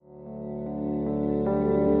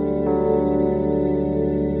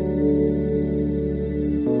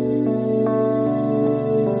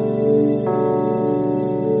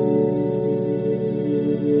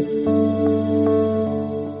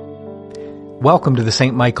Welcome to the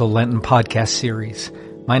St. Michael Lenten podcast series.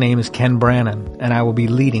 My name is Ken Brannon, and I will be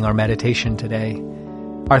leading our meditation today.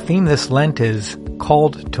 Our theme this Lent is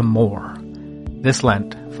Called to More. This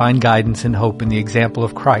Lent, find guidance and hope in the example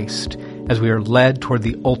of Christ as we are led toward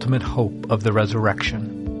the ultimate hope of the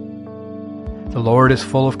resurrection. The Lord is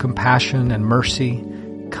full of compassion and mercy.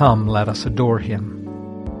 Come, let us adore him.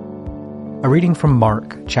 A reading from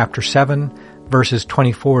Mark, chapter 7, verses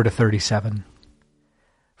 24 to 37.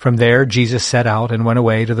 From there Jesus set out and went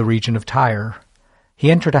away to the region of Tyre. He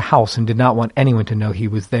entered a house and did not want anyone to know he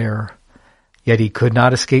was there. Yet he could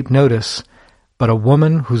not escape notice. But a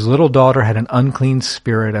woman whose little daughter had an unclean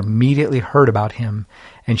spirit immediately heard about him,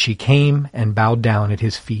 and she came and bowed down at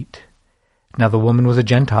his feet. Now the woman was a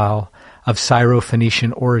Gentile of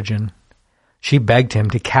Syro-Phoenician origin. She begged him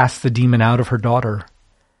to cast the demon out of her daughter.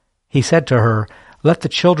 He said to her, "Let the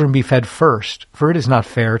children be fed first, for it is not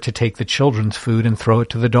fair to take the children's food and throw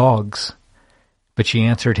it to the dogs." But she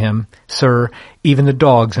answered him, "Sir, even the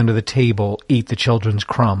dogs under the table eat the children's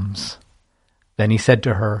crumbs." Then he said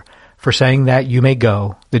to her, "For saying that, you may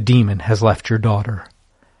go. The demon has left your daughter."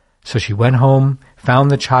 So she went home,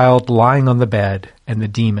 found the child lying on the bed, and the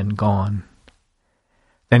demon gone.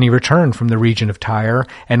 Then he returned from the region of Tyre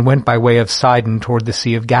and went by way of Sidon toward the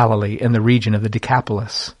Sea of Galilee in the region of the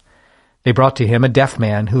Decapolis. They brought to him a deaf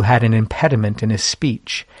man who had an impediment in his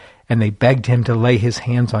speech, and they begged him to lay his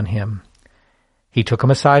hands on him. He took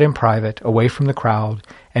him aside in private, away from the crowd,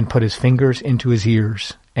 and put his fingers into his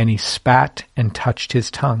ears, and he spat and touched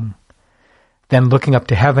his tongue. Then looking up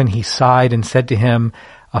to heaven, he sighed and said to him,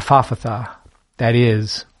 "Ephphatha," that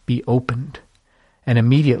is, be opened. And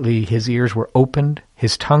immediately his ears were opened,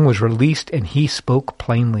 his tongue was released, and he spoke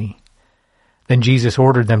plainly. Then Jesus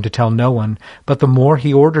ordered them to tell no one, but the more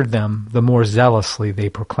he ordered them, the more zealously they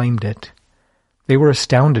proclaimed it. They were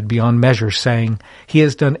astounded beyond measure, saying, "He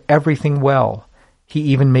has done everything well. He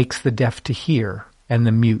even makes the deaf to hear and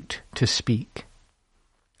the mute to speak."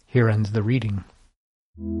 Here ends the reading.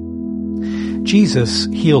 Jesus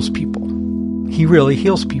heals people. He really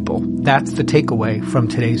heals people. That's the takeaway from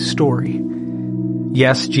today's story.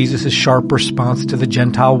 Yes, Jesus' sharp response to the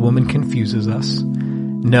Gentile woman confuses us.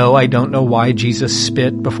 No, I don't know why Jesus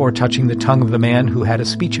spit before touching the tongue of the man who had a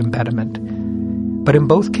speech impediment. But in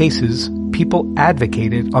both cases, people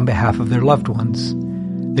advocated on behalf of their loved ones.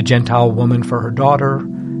 The Gentile woman for her daughter,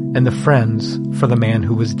 and the friends for the man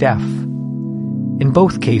who was deaf. In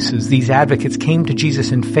both cases, these advocates came to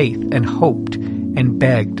Jesus in faith and hoped and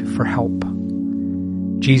begged for help.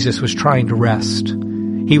 Jesus was trying to rest.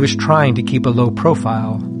 He was trying to keep a low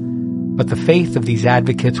profile. But the faith of these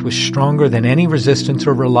advocates was stronger than any resistance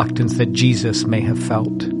or reluctance that Jesus may have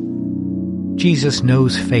felt. Jesus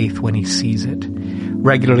knows faith when he sees it.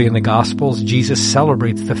 Regularly in the Gospels, Jesus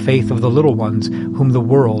celebrates the faith of the little ones whom the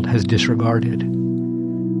world has disregarded.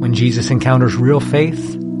 When Jesus encounters real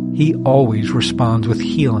faith, he always responds with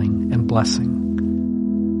healing and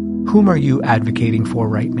blessing. Whom are you advocating for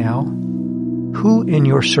right now? Who in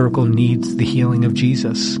your circle needs the healing of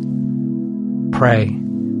Jesus? Pray.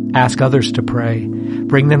 Ask others to pray.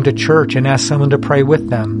 Bring them to church and ask someone to pray with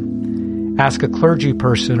them. Ask a clergy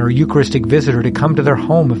person or Eucharistic visitor to come to their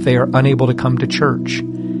home if they are unable to come to church.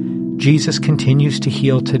 Jesus continues to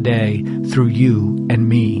heal today through you and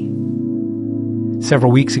me.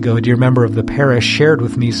 Several weeks ago, a dear member of the parish shared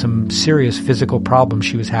with me some serious physical problems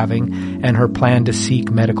she was having and her plan to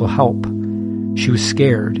seek medical help. She was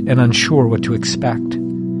scared and unsure what to expect.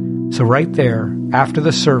 So right there, after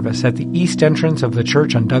the service at the east entrance of the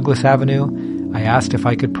church on Douglas Avenue, I asked if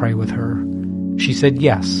I could pray with her. She said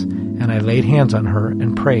yes, and I laid hands on her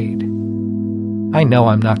and prayed. I know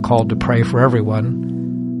I'm not called to pray for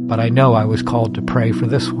everyone, but I know I was called to pray for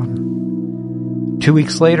this one. 2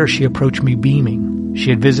 weeks later, she approached me beaming. She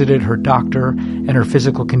had visited her doctor, and her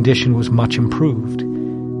physical condition was much improved.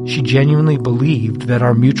 She genuinely believed that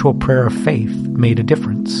our mutual prayer of faith made a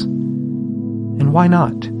difference. And why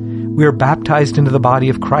not? We are baptized into the body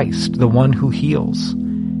of Christ, the one who heals.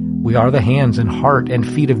 We are the hands and heart and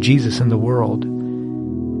feet of Jesus in the world.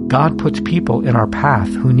 God puts people in our path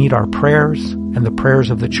who need our prayers and the prayers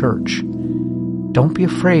of the church. Don't be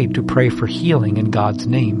afraid to pray for healing in God's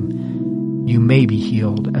name. You may be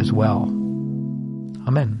healed as well.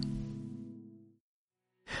 Amen.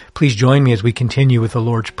 Please join me as we continue with the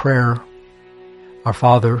Lord's Prayer. Our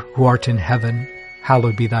Father, who art in heaven,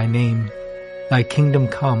 hallowed be thy name. Thy kingdom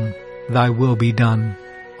come, thy will be done,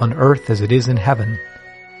 on earth as it is in heaven.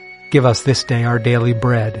 Give us this day our daily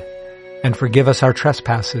bread, and forgive us our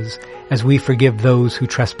trespasses, as we forgive those who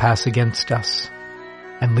trespass against us.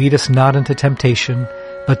 And lead us not into temptation,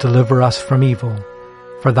 but deliver us from evil.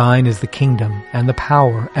 For thine is the kingdom, and the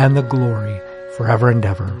power, and the glory, forever and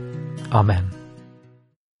ever. Amen.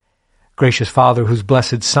 Gracious Father, whose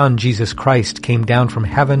blessed Son, Jesus Christ, came down from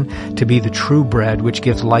heaven to be the true bread which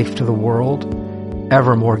gives life to the world,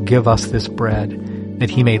 evermore give us this bread,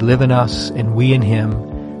 that he may live in us and we in him,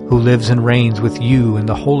 who lives and reigns with you in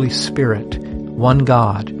the Holy Spirit, one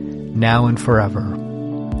God, now and forever.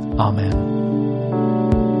 Amen.